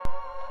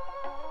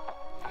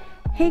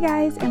Hey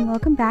guys, and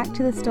welcome back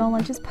to the Stolen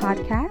Lunches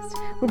podcast,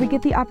 where we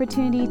get the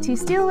opportunity to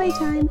steal away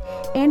time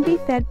and be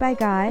fed by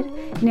God.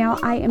 Now,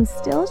 I am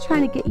still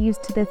trying to get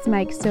used to this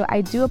mic, so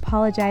I do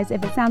apologize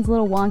if it sounds a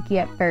little wonky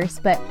at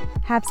first, but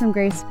have some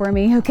grace for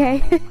me,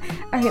 okay?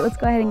 All right, let's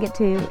go ahead and get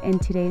in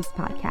today's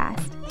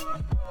podcast.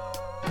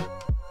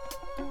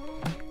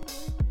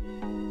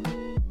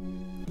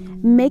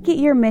 Make it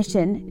your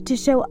mission to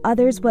show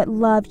others what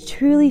love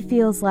truly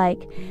feels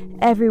like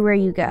everywhere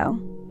you go.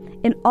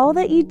 In all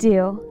that you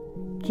do,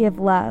 give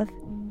love.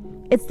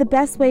 It's the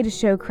best way to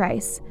show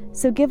Christ,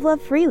 so give love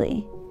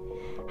freely.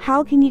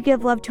 How can you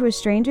give love to a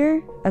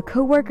stranger, a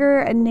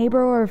coworker, a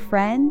neighbor, or a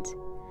friend?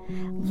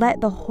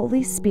 Let the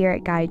Holy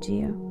Spirit guide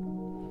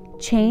you.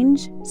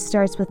 Change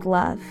starts with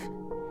love.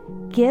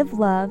 Give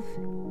love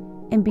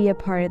and be a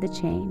part of the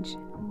change.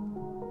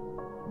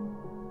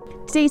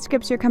 Today's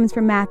scripture comes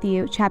from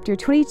Matthew chapter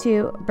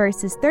 22,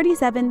 verses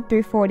 37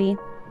 through 40.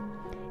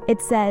 It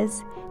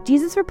says,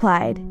 Jesus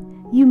replied,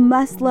 "You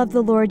must love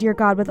the Lord your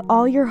God with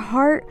all your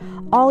heart,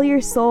 all your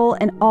soul,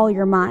 and all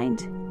your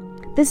mind.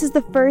 This is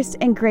the first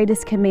and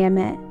greatest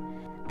commandment.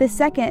 The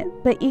second,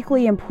 but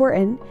equally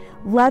important,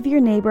 love your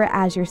neighbor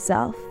as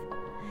yourself.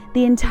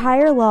 The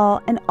entire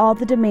law and all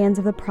the demands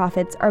of the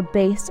prophets are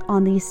based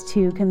on these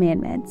two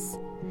commandments."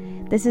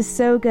 This is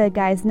so good,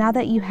 guys. Now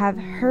that you have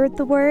heard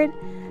the word,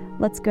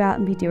 let's go out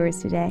and be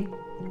doers today.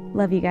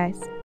 Love you guys.